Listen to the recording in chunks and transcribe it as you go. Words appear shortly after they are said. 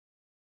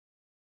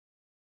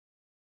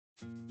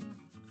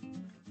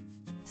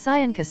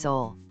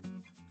Sciencasoul.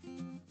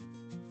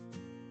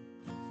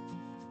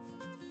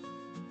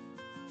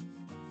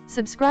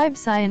 Subscribe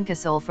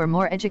Sciencasoul for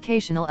more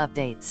educational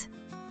updates.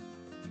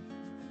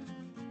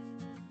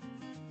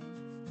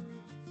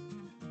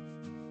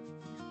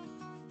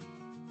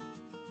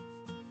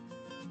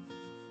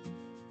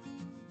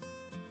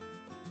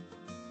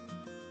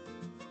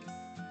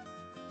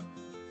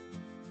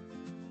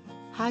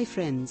 Hi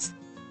friends.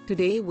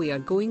 Today we are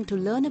going to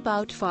learn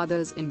about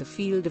fathers in the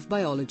field of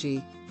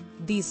biology.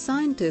 These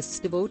scientists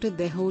devoted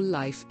their whole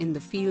life in the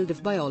field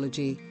of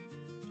biology.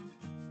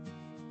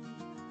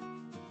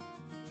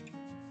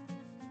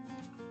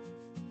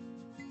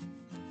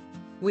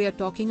 We are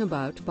talking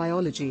about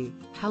biology.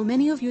 How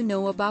many of you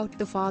know about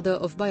the father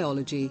of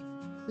biology?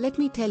 Let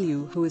me tell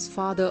you who is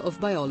father of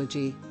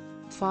biology.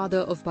 Father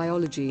of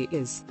biology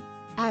is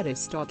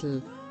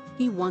Aristotle.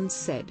 He once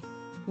said,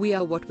 "We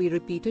are what we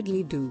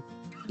repeatedly do.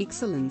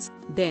 Excellence,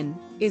 then,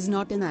 is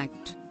not an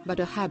act, but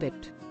a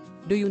habit."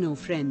 Do you know,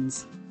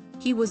 friends?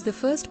 He was the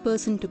first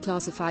person to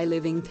classify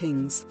living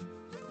things.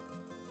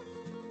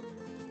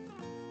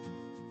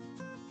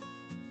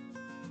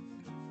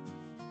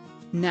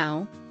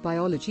 Now,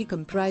 biology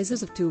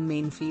comprises of two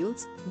main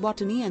fields,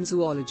 botany and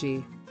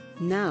zoology.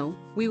 Now,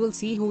 we will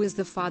see who is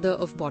the father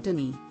of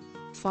botany.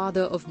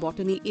 Father of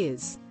botany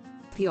is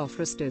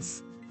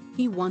Theophrastus.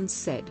 He once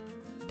said,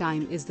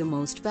 "Time is the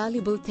most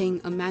valuable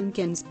thing a man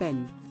can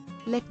spend."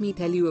 Let me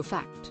tell you a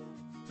fact.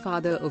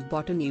 Father of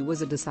botany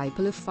was a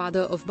disciple of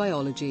father of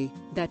biology.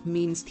 That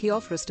means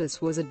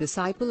Theophrastus was a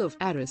disciple of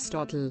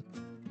Aristotle.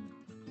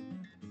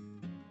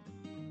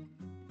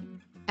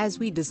 As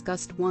we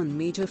discussed one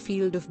major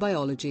field of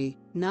biology,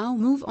 now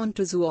move on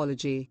to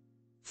zoology.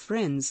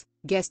 Friends,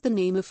 guess the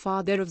name of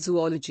father of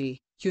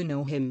zoology. You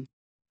know him.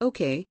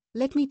 Okay,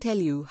 let me tell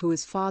you who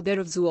is father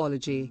of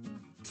zoology.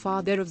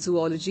 Father of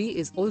zoology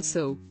is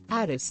also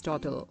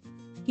Aristotle.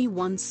 He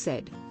once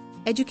said,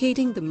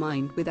 "Educating the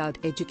mind without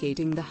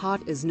educating the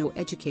heart is no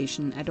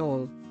education at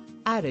all."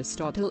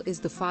 Aristotle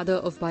is the father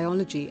of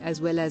biology as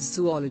well as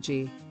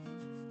zoology.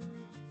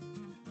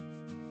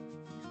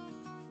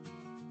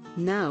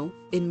 Now,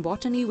 in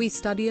botany we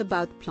study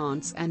about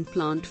plants and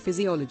plant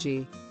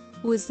physiology.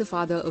 Who is the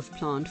father of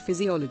plant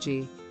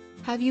physiology?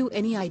 Have you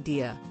any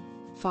idea?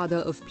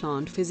 Father of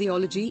plant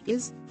physiology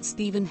is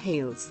Stephen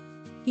Hales.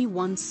 He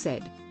once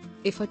said,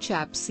 "If a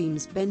chap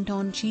seems bent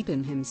on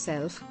cheating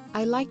himself,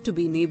 I like to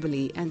be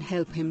neighborly and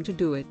help him to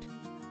do it."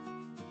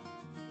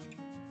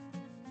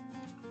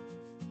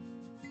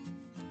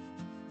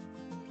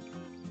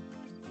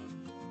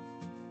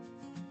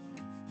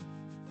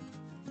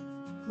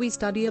 We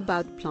study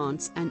about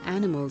plants and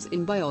animals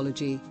in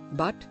biology,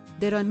 but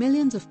there are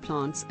millions of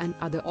plants and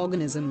other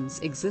organisms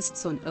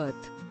exists on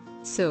Earth.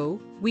 So,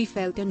 we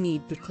felt a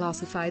need to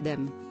classify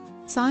them.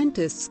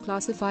 Scientists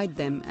classified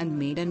them and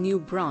made a new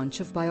branch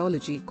of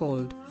biology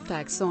called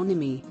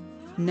taxonomy.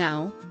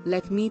 Now,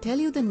 let me tell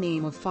you the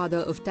name of father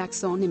of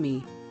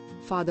taxonomy.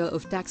 Father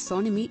of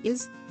taxonomy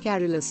is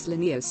Carolus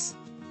Linnaeus.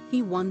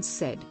 He once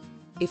said,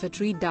 "If a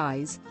tree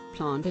dies,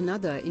 plant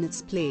another in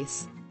its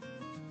place."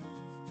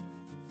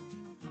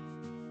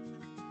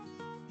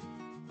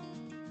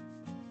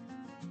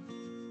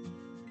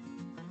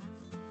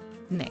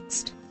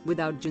 Next,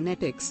 without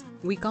genetics,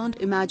 we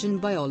can't imagine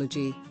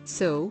biology.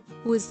 So,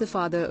 who is the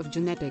father of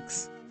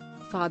genetics?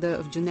 Father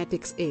of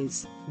genetics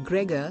is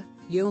Gregor,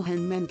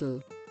 Johann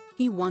Mendel.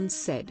 He once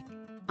said,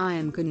 "I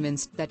am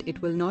convinced that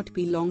it will not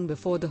be long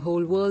before the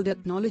whole world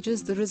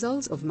acknowledges the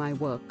results of my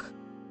work."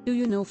 Do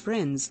you know,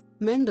 friends,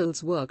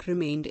 Mendel's work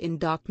remained in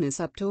darkness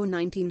up to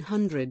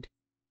 1900.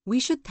 We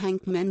should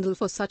thank Mendel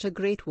for such a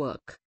great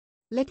work.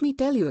 Let me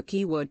tell you a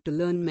key word to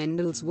learn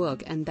Mendel's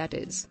work, and that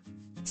is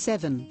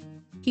 7.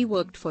 He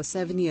worked for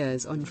 7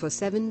 years on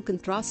 7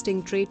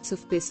 contrasting traits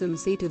of Pisum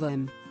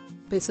sativum.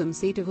 Pisum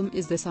sativum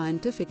is the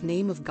scientific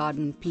name of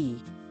garden pea.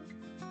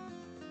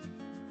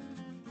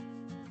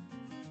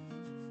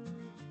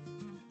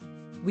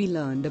 We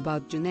learned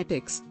about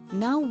genetics.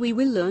 Now we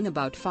will learn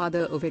about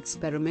father of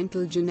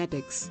experimental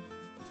genetics.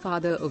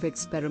 Father of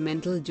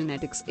experimental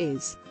genetics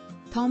is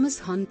Thomas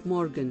Hunt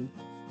Morgan.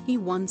 He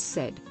once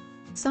said,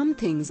 "Some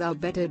things are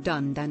better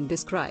done than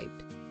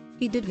described."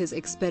 He did his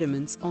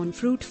experiments on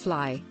fruit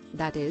fly,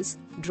 that is,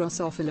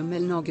 Drosophila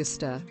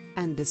melanogaster,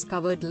 and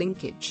discovered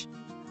linkage.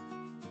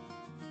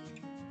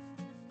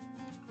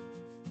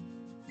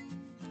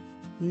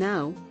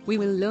 Now, we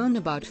will learn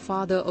about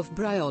father of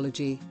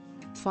bryology.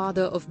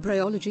 Father of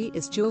bryology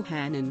is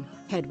Johann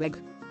Hedwig.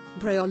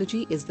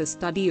 Bryology is the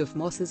study of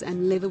mosses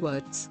and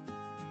liverworts.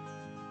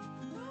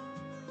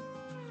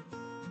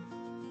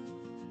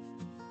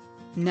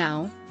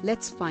 Now,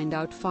 let's find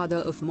out father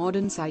of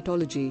modern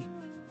cytology.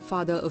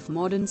 Father of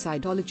modern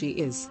cytology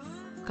is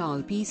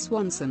Carl P.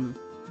 Swanson.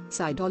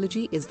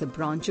 Cytology is the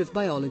branch of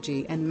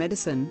biology and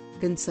medicine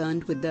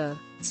concerned with the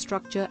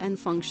structure and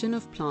function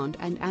of plant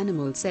and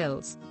animal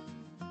cells.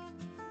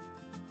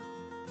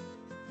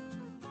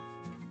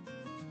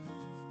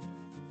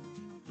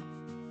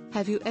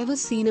 Have you ever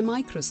seen a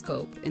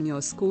microscope in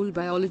your school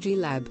biology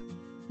lab?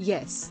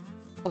 Yes.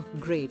 Oh,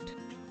 great.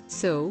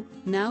 So,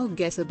 now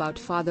guess about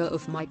father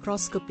of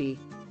microscopy.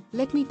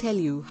 Let me tell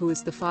you who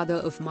is the father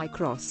of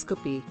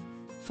microscopy.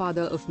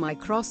 Father of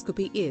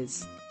microscopy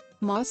is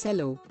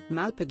Marcello,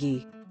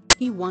 Malpighi.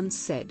 He once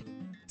said,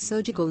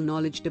 "Surgical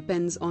knowledge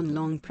depends on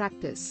long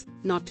practice,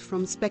 not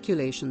from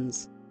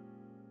speculations."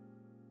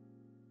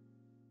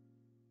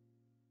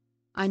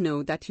 I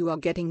know that you are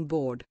getting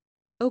bored.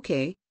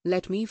 Okay,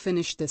 let me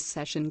finish this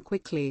session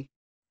quickly.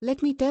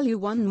 Let me tell you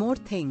one more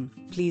thing.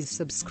 Please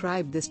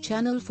subscribe this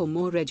channel for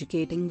more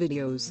educating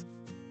videos.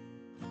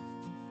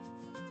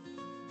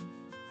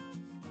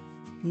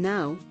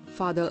 Now,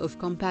 father of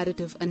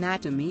comparative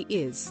anatomy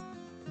is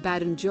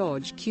Baron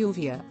George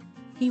Cuvier.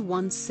 He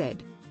once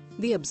said,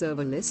 "The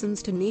observer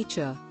listens to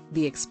nature,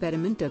 the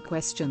experimenter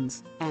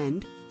questions,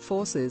 and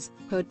forces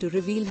her to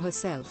reveal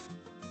herself."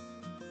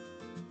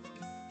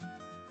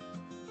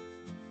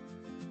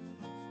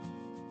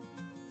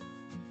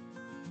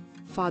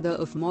 Father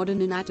of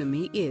modern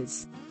anatomy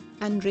is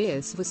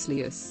Andreas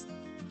Vesalius.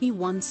 He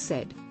once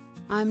said,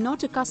 "I am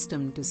not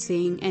accustomed to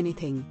saying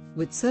anything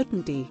with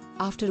certainty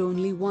after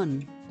only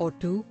one or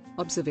two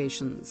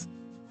observations."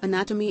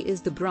 Anatomy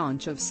is the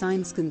branch of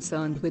science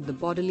concerned with the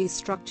bodily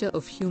structure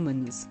of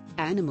humans,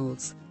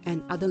 animals,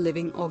 and other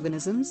living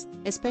organisms,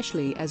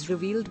 especially as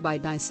revealed by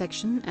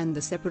dissection and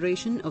the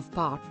separation of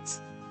parts.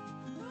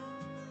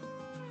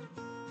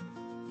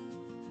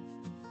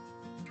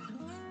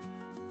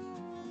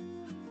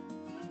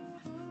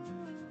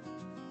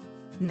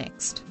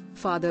 Next,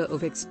 father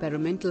of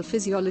experimental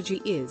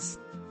physiology is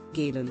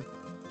Galen.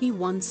 He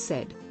once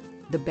said,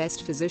 "The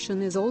best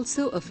physician is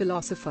also a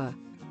philosopher."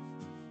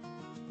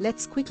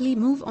 Let's quickly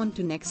move on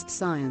to next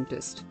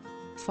scientist.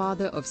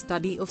 Father of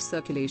study of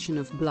circulation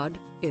of blood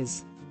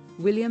is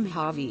William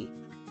Harvey.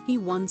 He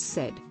once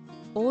said,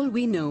 "All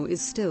we know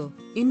is still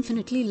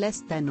infinitely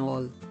less than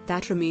all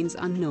that remains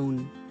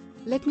unknown."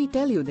 Let me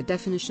tell you the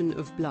definition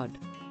of blood.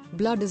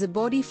 Blood is a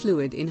body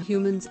fluid in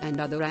humans and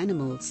other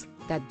animals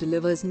that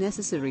delivers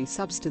necessary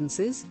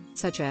substances,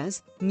 such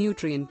as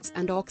nutrients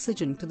and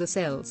oxygen to the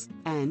cells,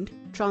 and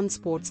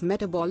transports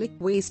metabolic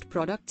waste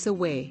products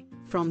away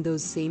from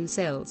those same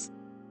cells.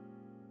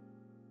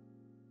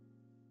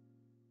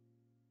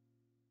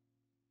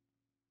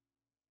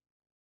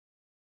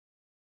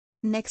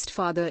 Next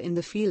father in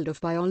the field of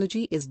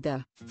biology is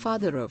the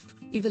father of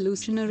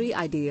evolutionary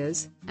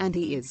ideas, and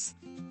he is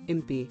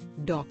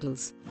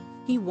Empedocles.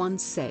 He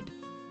once said,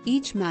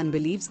 "Each man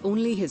believes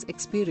only his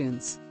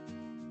experience."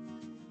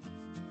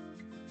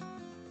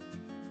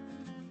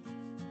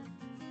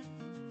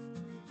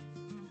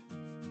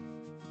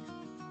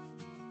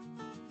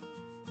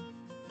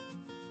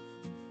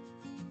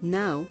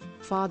 Now,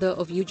 father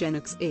of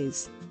eugenics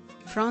is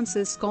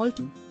Francis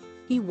Galton.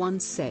 He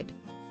once said,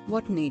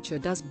 "What nature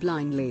does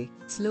blindly,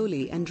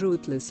 slowly and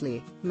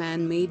ruthlessly,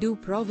 man may do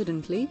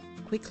providently,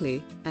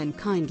 quickly, and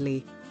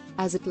kindly.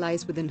 As it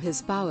lies within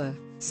his power,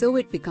 so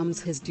it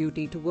becomes his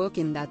duty to work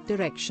in that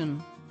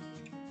direction."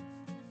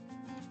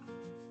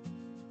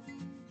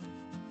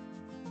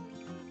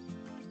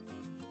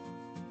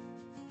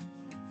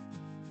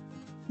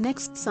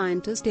 Next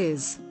scientist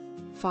is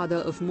father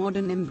of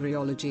modern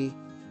embryology,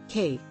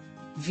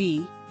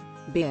 K.V.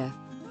 Baer.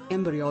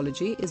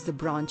 Embryology is the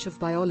branch of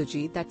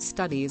biology that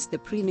studies the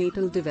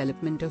prenatal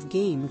development of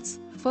gametes,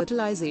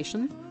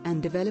 fertilization,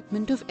 and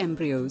development of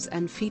embryos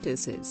and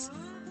fetuses.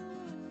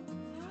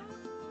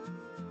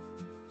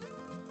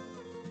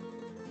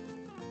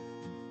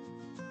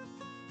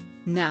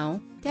 Now,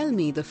 tell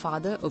me the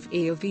father of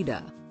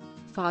Ayurveda.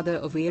 Father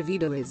of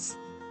Ayurveda is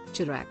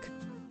Chirag.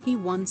 He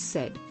once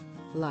said,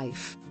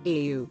 "Life,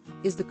 Ayu,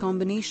 is the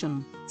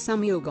combination,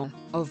 samyoga,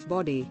 of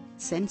body,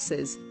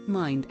 senses,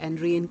 mind and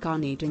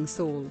reincarnating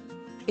soul.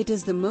 It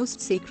is the most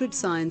sacred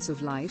science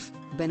of life,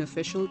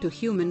 beneficial to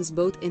humans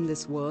both in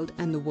this world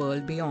and the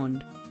world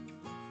beyond."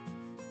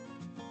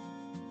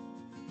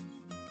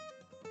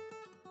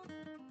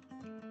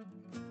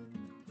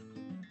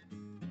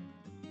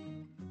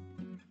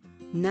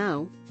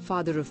 Now,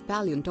 father of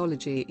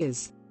paleontology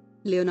is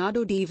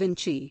Leonardo da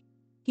Vinci.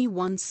 He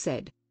once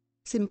said,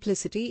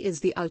 "Simplicity is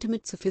the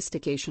ultimate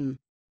sophistication."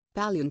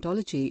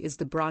 Paleontology is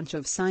the branch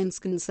of science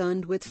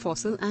concerned with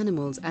fossil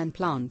animals and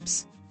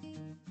plants.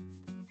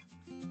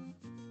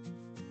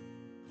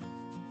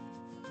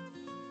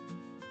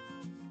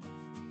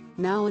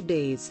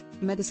 Nowadays,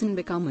 medicine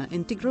become an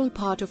integral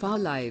part of our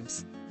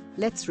lives.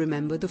 Let's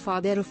remember the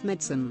father of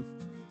medicine.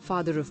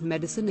 Father of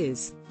medicine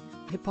is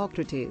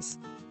Hippocrates.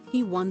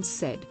 He once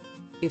said,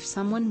 "If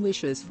someone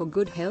wishes for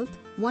good health,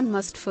 one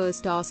must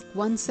first ask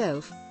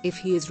oneself if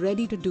he is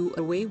ready to do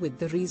away with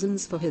the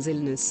reasons for his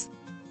illness.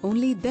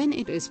 Only then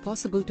it is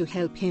possible to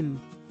help him."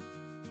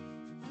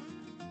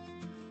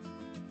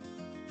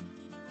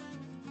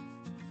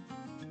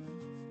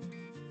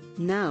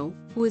 Now,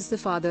 who is the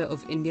father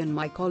of Indian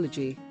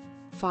mycology?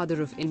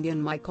 Father of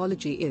Indian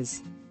mycology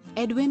is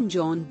Edwin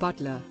John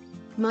Butler.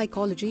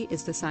 Mycology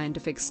is the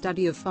scientific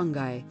study of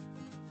fungi.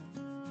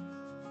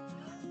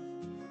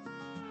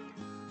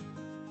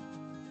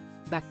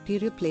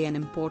 Bacteria play an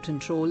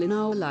important role in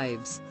our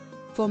lives.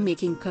 For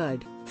making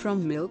curd,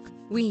 From milk,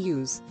 we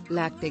use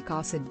lactic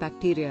acid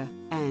bacteria,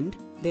 and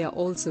they are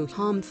also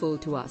harmful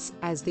to us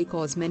as they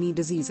cause many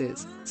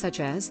diseases, such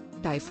as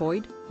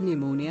typhoid,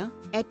 pneumonia,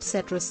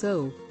 etc.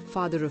 So,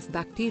 father of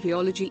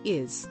bacteriology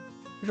is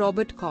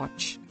Robert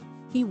Koch.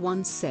 He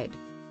once said,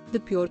 "The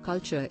pure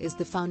culture is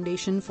the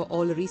foundation for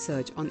all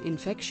research on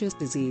infectious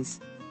disease."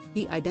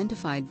 He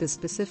identified the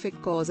specific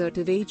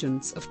causative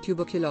agents of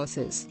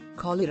tuberculosis,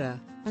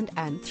 cholera, and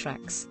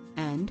anthrax,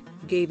 and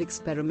gave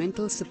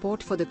experimental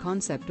support for the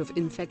concept of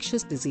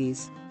infectious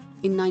disease.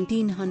 In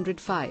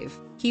 1905,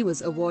 he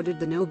was awarded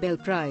the Nobel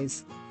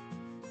Prize.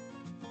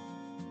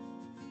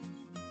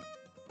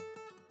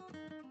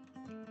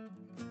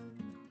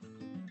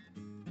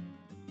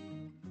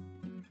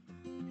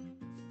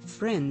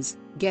 Friends,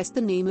 guess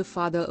the name of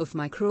father of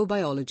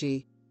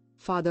microbiology.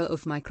 Father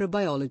of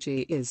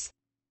microbiology is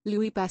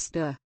Louis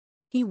Pasteur.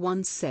 He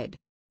once said,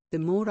 "The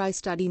more I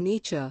study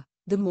nature,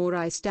 the more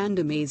I stand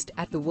amazed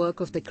at the work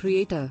of the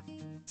Creator.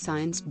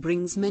 Science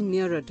brings men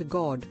nearer to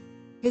God."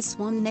 His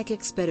swan neck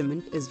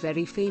experiment is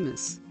very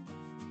famous.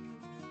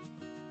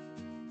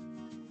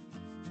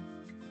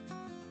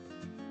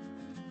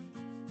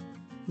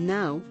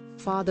 Now,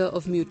 father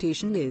of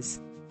mutation is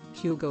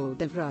Hugo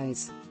de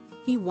Vries.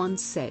 He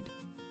once said,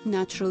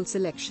 "Natural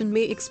selection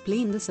may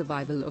explain the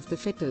survival of the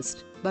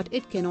fittest, but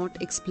it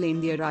cannot explain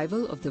the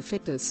arrival of the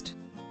fittest."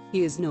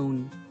 He is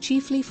known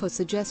chiefly for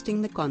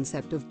suggesting the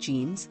concept of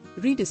genes,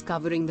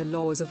 rediscovering the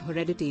laws of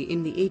heredity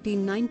in the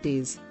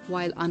 1890s,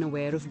 while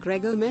unaware of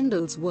Gregor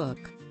Mendel's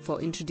work,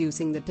 for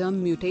introducing the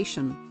term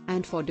mutation,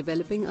 and for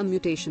developing a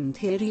mutation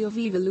theory of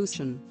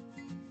evolution.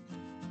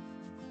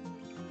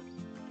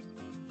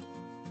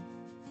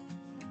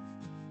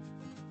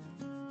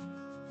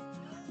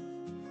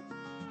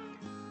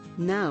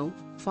 Now,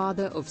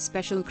 father of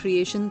special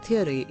creation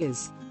theory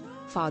is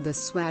Father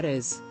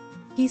Suarez.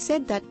 He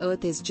said that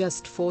Earth is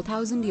just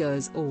 4,000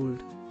 years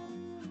old.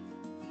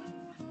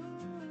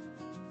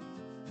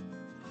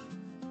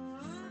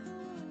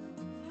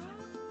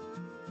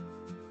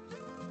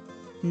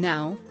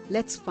 Now,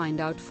 let's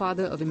find out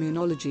father of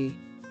immunology.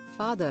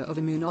 Father of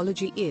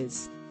immunology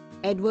is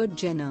Edward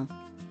Jenner.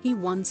 He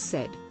once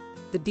said,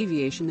 "The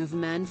deviation of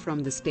man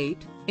from the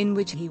state in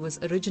which he was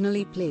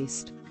originally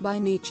placed by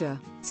nature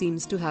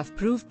seems to have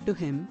proved to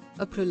him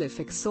a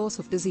prolific source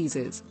of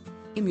diseases."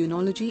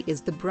 Immunology is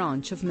the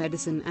branch of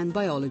medicine and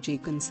biology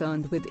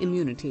concerned with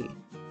immunity.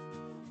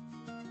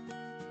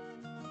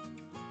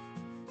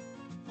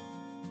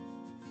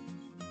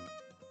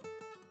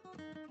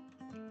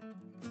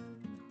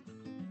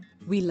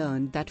 We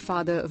learned that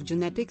father of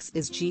genetics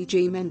is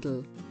G.J.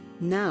 Mendel.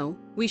 Now,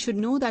 we should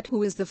know that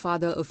who is the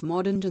father of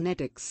modern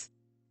genetics.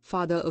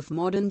 Father of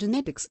modern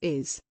genetics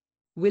is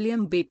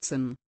William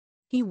Bateson.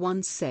 He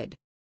once said,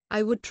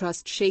 "I would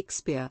trust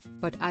Shakespeare,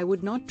 but I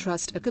would not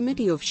trust a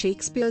committee of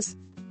Shakespeares."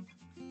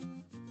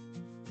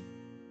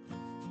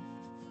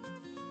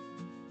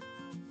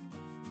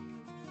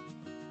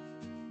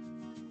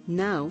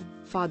 Now,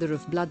 father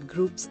of blood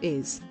groups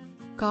is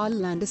Karl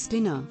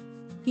Landsteiner.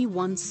 He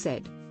once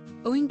said,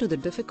 "Owing to the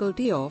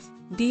difficulty of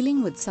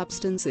dealing with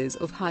substances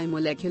of high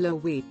molecular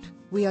weight,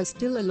 we are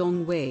still a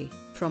long way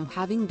from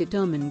having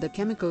determined the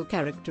chemical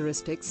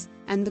characteristics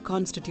and the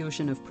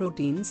constitution of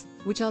proteins,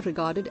 which are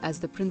regarded as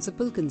the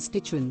principal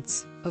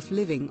constituents of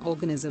living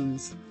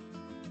organisms."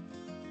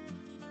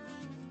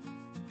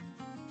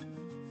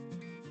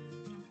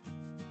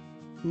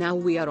 Now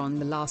we are on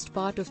the last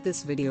part of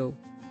this video.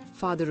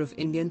 Father of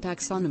Indian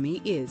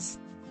taxonomy is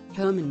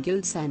Hermann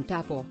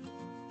Santapo.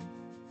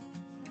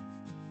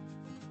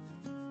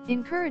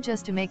 Encourage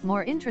us to make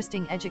more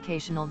interesting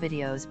educational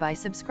videos by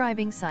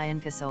subscribing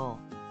Sciencasoul.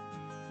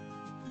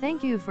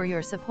 Thank you for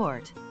your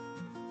support.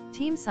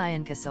 Team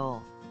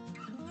Sciencasoul.